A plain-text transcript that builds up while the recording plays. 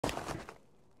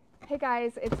Hey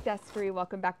guys, it's Desiree.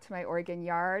 Welcome back to my Oregon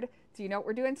yard. Do you know what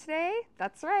we're doing today?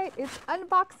 That's right, it's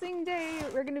unboxing day.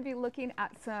 We're going to be looking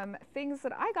at some things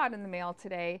that I got in the mail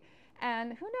today.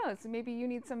 And who knows, maybe you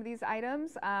need some of these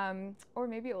items, or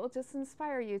maybe it will just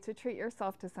inspire you to treat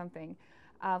yourself to something.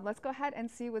 Let's go ahead and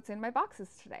see what's in my boxes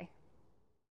today.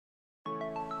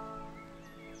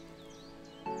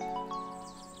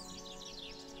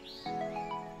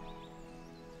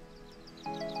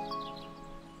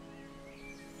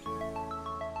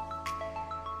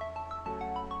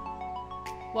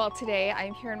 Well, today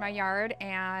I'm here in my yard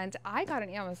and I got an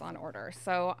Amazon order,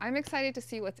 so I'm excited to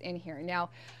see what's in here. Now,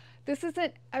 this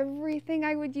isn't everything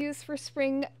I would use for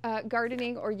spring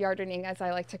gardening or yardening, as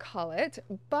I like to call it,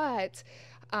 but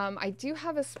I do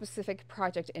have a specific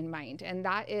project in mind, and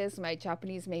that is my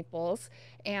Japanese maples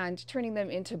and turning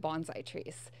them into bonsai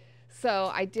trees.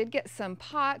 So I did get some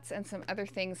pots and some other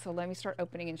things, so let me start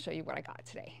opening and show you what I got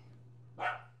today.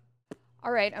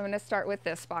 All right, I'm going to start with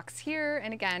this box here.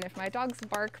 And again, if my dogs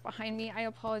bark behind me, I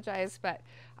apologize, but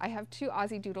I have two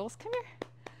Aussie Doodles. Come here.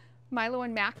 Milo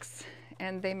and Max,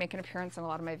 and they make an appearance in a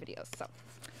lot of my videos. So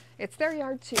it's their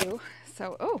yard too.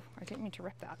 So, oh, I didn't mean to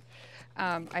rip that.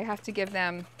 I have to give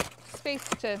them space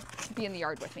to be in the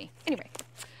yard with me. Anyway,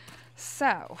 so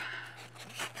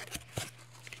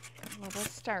a little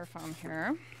styrofoam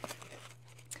here.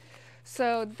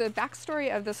 So the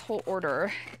backstory of this whole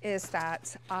order is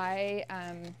that I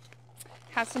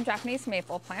have some Japanese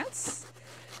maple plants,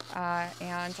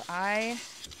 and I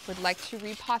would like to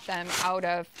repot them out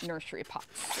of nursery pots.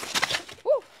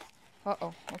 Woo!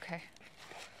 Uh-oh, okay.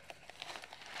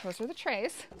 Those are the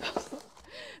trays.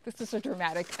 This is a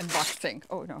dramatic unboxing.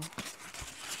 Oh no.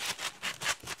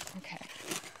 Okay.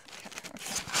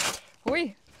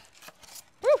 Whee!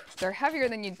 Woo! They're heavier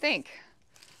than you'd think.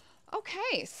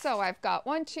 Okay, so I've got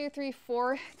 1, 2, 3,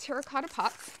 4 terracotta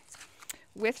pots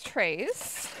with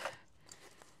trays,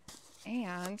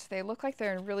 and they look like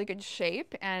they're in really good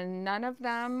shape, and none of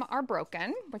them are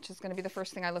broken, which is going to be the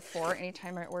first thing I look for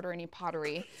anytime I order any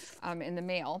pottery in the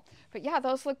mail. But yeah,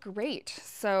 those look great.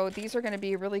 So these are going to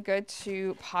be really good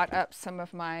to pot up some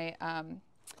of my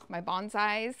my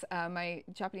bonsais, my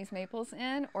Japanese maples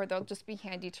in, or they'll just be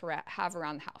handy to have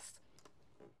around the house.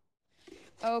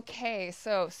 Okay,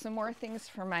 so some more things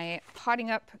for my potting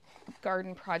up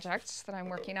garden projects that I'm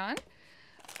working on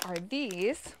are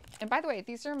these. And by the way,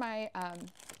 these are my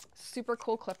super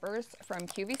cool clippers from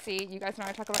QVC. You guys know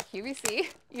I talk about QVC,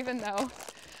 even though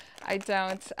I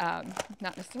don't,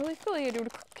 not necessarily affiliated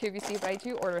with QVC, but I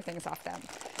do order things off them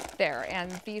there.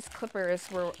 And these clippers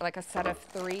were like a set of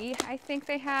 3, I think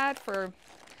they had for,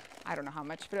 I don't know how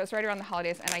much, but it was right around the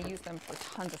holidays, and I used them for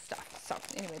tons of stuff. So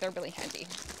anyway, they're really handy.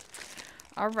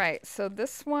 All right, so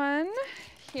this one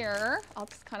here, I'll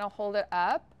just kind of hold it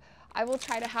up. I will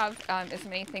try to have as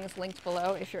many things linked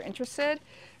below if you're interested.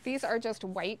 These are just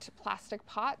white plastic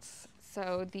pots.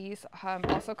 So these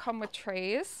also come with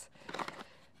trays.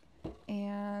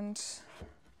 And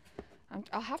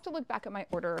I'll have to look back at my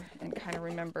order and kind of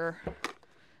remember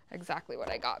exactly what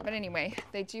I got. But anyway,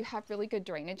 they do have really good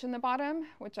drainage in the bottom,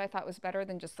 which I thought was better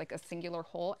than just like a singular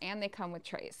hole, and they come with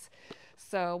trays.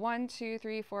 So 1, 2,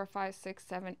 3, 4, 5, 6,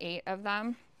 7, 8 of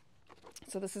them.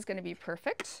 So this is going to be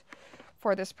perfect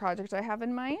for this project I have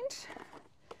in mind.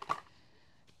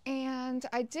 And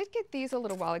I did get these a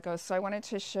little while ago, so I wanted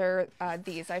to share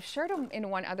these. I've shared them in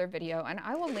one other video, and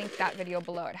I will link that video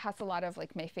below. It has a lot of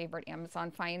like my favorite Amazon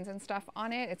finds and stuff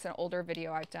on it. It's an older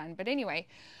video I've done. But anyway,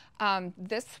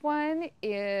 this one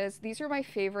is, these are my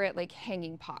favorite like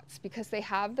hanging pots because they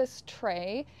have this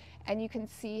tray and you can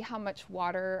see how much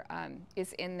water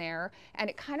is in there,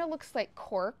 and it kind of looks like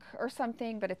cork or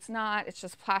something, but it's not. It's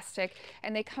just plastic,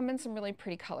 and they come in some really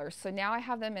pretty colors. So now I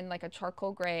have them in like a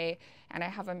charcoal gray, and I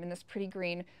have them in this pretty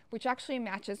green, which actually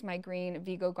matches my green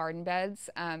Vigo garden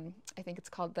beds. I think it's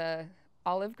called the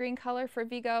olive green color for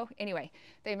Vigo. Anyway,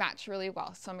 they match really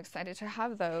well, so I'm excited to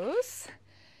have those.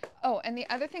 Oh, and the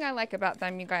other thing I like about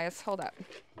them, you guys, hold up,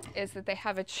 is that they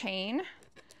have a chain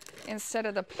instead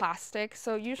of the plastic.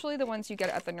 So usually the ones you get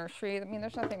at the nursery, I mean,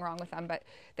 there's nothing wrong with them, but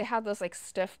they have those like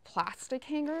stiff plastic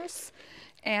hangers,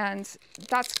 and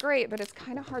that's great, but it's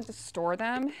kind of hard to store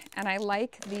them. And I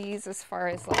like these as far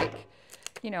as like,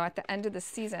 you know, at the end of the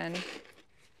season,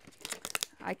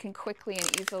 I can quickly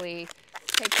and easily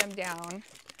take them down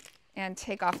and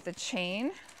take off the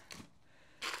chain.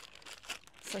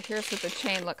 So here's what the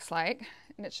chain looks like,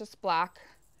 and it's just black.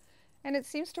 And it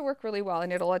seems to work really well,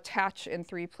 and it'll attach in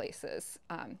 3 places.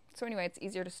 So anyway, it's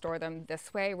easier to store them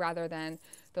this way rather than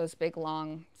those big,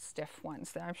 long, stiff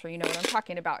ones. I'm sure you know what I'm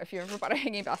talking about if you ever bought a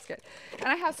hanging basket. And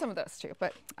I have some of those too,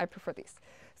 but I prefer these.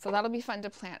 So that'll be fun to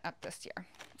plant up this year.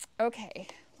 Okay,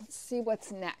 let's see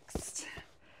what's next.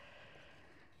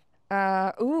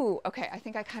 Ooh, okay, I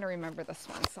think I kind of remember this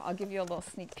one. So I'll give you a little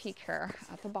sneak peek here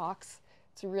at the box.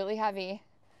 It's really heavy.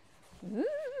 Ooh.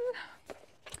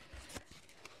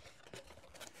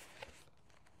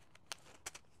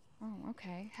 Oh,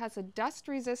 okay. Has a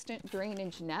dust-resistant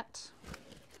drainage net.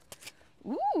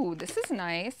 Ooh, this is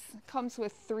nice. Comes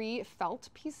with 3 felt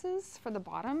pieces for the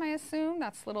bottom, I assume.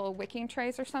 That's little wicking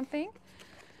trays or something.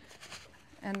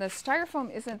 And the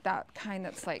styrofoam isn't that kind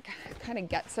that's like, kind of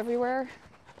gets everywhere.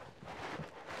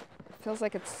 It feels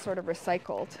like it's sort of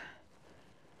recycled.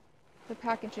 The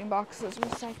packaging box is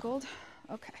recycled.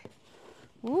 Okay.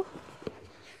 Ooh.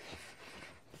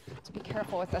 Let's be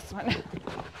careful with this one.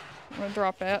 I'm gonna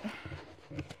drop it.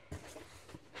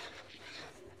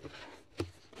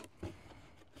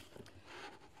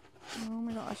 Oh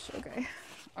my gosh, okay.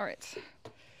 All right.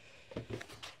 I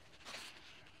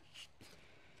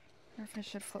wonder if I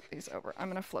should flip these over. I'm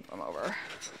gonna flip them over.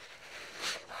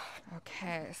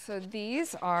 Okay, so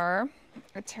these are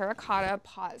a terracotta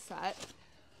pot set,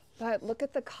 but look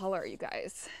at the color, you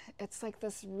guys. It's like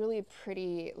this really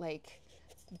pretty, like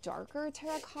darker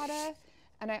terracotta.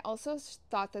 And I also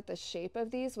thought that the shape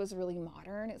of these was really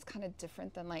modern. It's kind of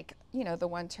different than like, you know, the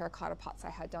one terracotta pots I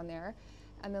had down there.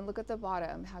 And then look at the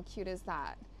bottom, how cute is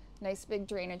that? Nice big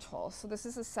drainage hole. So this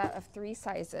is a set of 3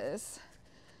 sizes.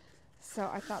 So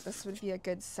I thought this would be a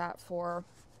good set for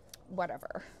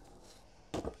whatever.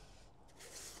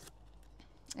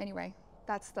 Anyway,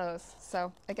 that's those.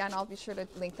 So again, I'll be sure to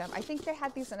link them. I think they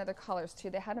had these in other colors too.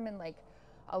 They had them in like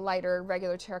a lighter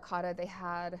regular terracotta. They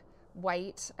had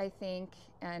white, I think,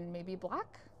 and maybe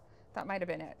black. That might have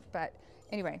been it. But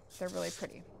anyway, they're really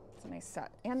pretty. It's a nice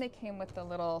set. And they came with the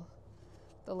little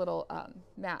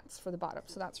mats for the bottom.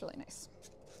 So that's really nice.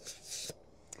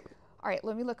 All right,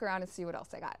 let me look around and see what else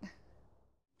I got.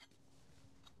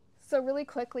 So really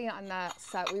quickly on that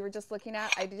set we were just looking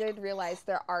at, I did realize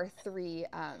there are 3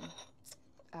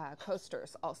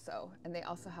 coasters also, and they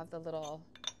also have the little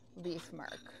leaf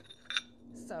mark.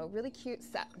 So really cute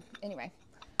set. Anyway,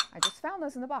 I just found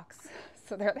those in the box.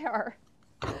 So there they are.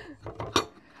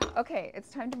 Okay, it's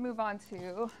time to move on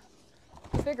to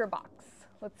the bigger box.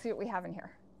 Let's see what we have in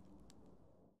here.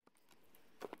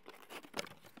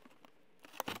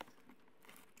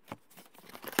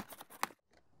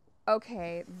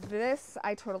 Okay, this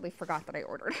I totally forgot that I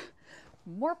ordered.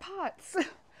 More pots.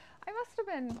 I must have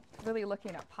been really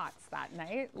looking at pots that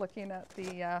night, looking at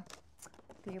the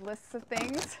lists of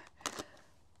things.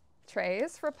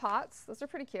 Trays for pots. Those are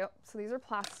pretty cute. So these are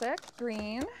plastic,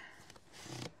 green.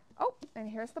 Oh, and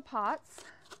here's the pots.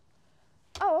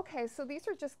 Oh, okay, so these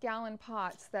are just gallon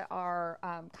pots that are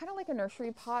kind of like a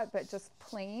nursery pot, but just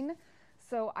plain.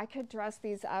 So I could dress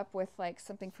these up with like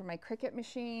something for my Cricut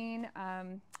machine,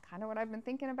 kind of what I've been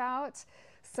thinking about.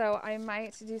 So I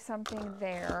might do something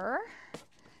there.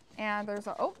 And there's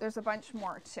a bunch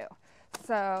more too.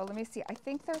 So let me see, I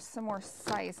think there's some more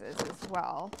sizes as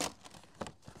well.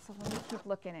 So let me keep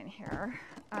looking in here.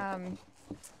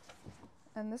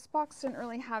 And this box didn't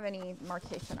really have any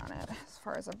markation on it as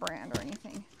far as a brand or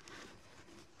anything.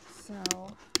 So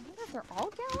I wonder if they're all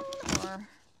gallon or...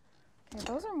 Okay,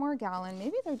 those are more gallon.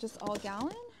 Maybe they're just all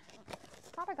gallon. I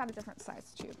thought I got a different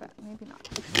size too, but maybe not.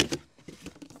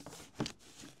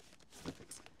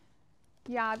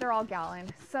 Yeah, they're all gallon.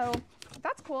 So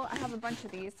that's cool. I have a bunch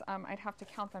of these. I'd have to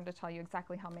count them to tell you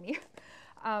exactly how many.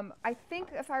 I think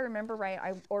if I remember right,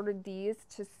 I ordered these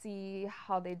to see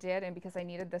how they did and because I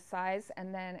needed this size.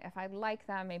 And then if I like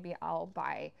them, maybe I'll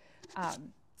buy,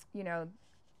 you know,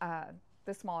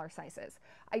 the smaller sizes.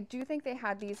 I do think they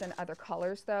had these in other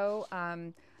colors though.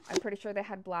 I'm pretty sure they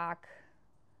had black.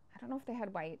 I don't know if they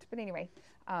had white, but anyway,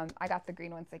 I got the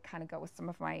green ones. They kind of go with some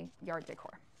of my yard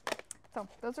decor. So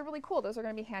those are really cool. Those are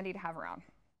going to be handy to have around.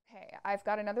 Okay, I've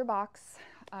got another box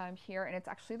here, and it's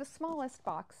actually the smallest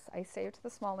box. I saved the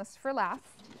smallest for last,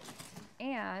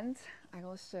 and I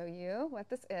will show you what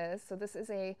this is. So this is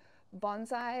a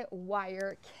bonsai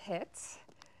wire kit,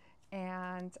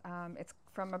 and it's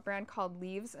from a brand called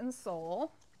Leaves and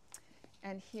Soul.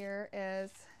 And here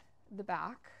is the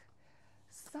back.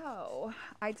 So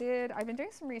I've been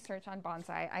doing some research on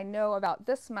bonsai. I know about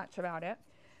this much about it,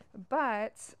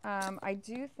 but I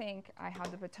do think I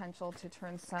have the potential to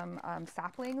turn some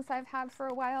saplings I've had for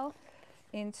a while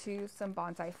into some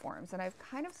bonsai forms. And I've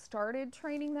kind of started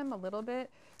training them a little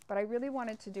bit, but I really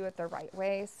wanted to do it the right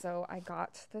way. So I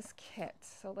got this kit.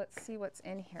 So let's see what's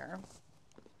in here.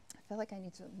 I feel like I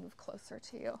need to move closer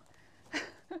to you.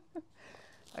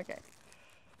 Okay.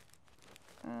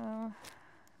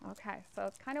 Okay, so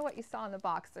it's kind of what you saw in the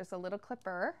box. There's a little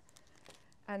clipper,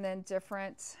 and then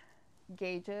different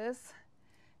gauges.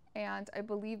 And I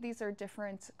believe these are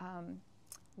different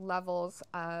levels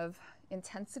of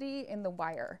intensity in the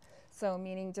wire. So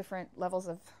meaning different levels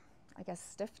of, I guess,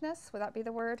 stiffness, would that be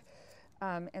the word?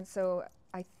 And so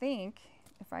I think,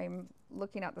 if I'm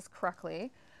looking at this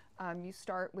correctly, you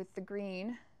start with the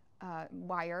green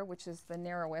wire, which is the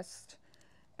narrowest,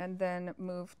 and then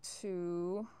move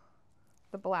to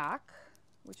the black,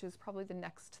 which is probably the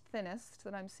next thinnest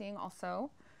that I'm seeing also.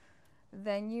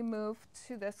 Then you move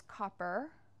to this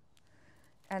copper,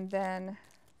 and then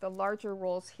the larger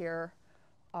rolls here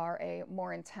are a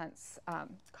more intense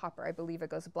copper. I believe it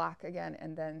goes black again,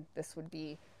 and then this would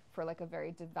be for like a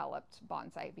very developed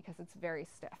bonsai because it's very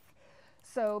stiff.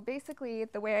 So basically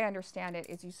the way I understand it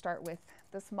is you start with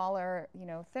the smaller,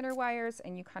 thinner wires,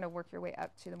 and you kind of work your way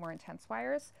up to the more intense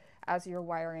wires as you're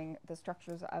wiring the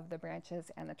structures of the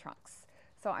branches and the trunks.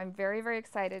 So I'm very, very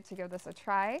excited to give this a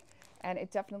try, and it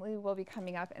definitely will be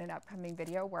coming up in an upcoming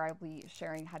video where I'll be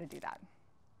sharing how to do that.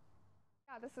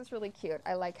 Yeah, this is really cute.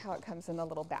 I like how it comes in a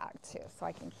little bag too, so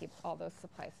I can keep all those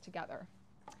supplies together.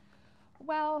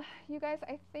 Well, you guys,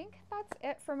 I think that's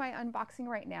it for my unboxing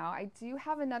right now. I do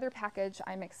have another package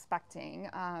I'm expecting,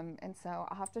 and so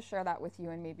I'll have to share that with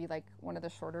you in maybe like one of the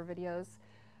shorter videos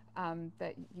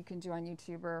that you can do on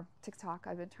YouTube or TikTok.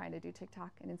 I've been trying to do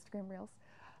TikTok and Instagram Reels.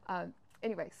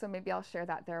 Anyway, so maybe I'll share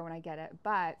that there when I get it.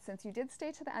 But since you did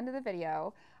stay to the end of the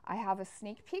video, I have a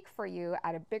sneak peek for you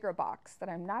at a bigger box that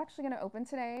I'm not actually going to open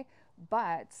today,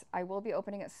 but I will be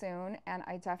opening it soon, and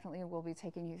I definitely will be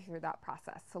taking you through that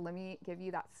process. So let me give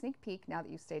you that sneak peek now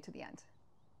that you stayed to the end.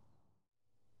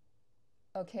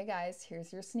 Okay guys,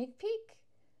 here's your sneak peek.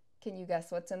 Can you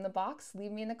guess what's in the box?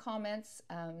 Leave me in the comments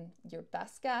your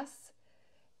best guess,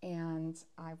 and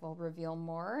I will reveal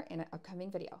more in an upcoming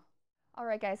video. All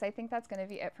right guys, I think that's going to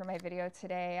be it for my video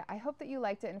today. I hope that you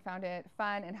liked it and found it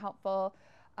fun and helpful.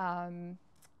 And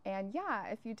yeah,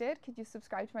 if you did, could you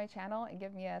subscribe to my channel and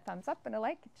give me a thumbs up and a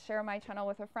like? Share my channel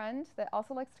with a friend that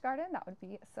also likes to garden. That would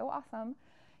be so awesome.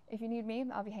 If you need me,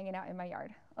 I'll be hanging out in my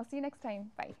yard. I'll see you next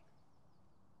time. Bye.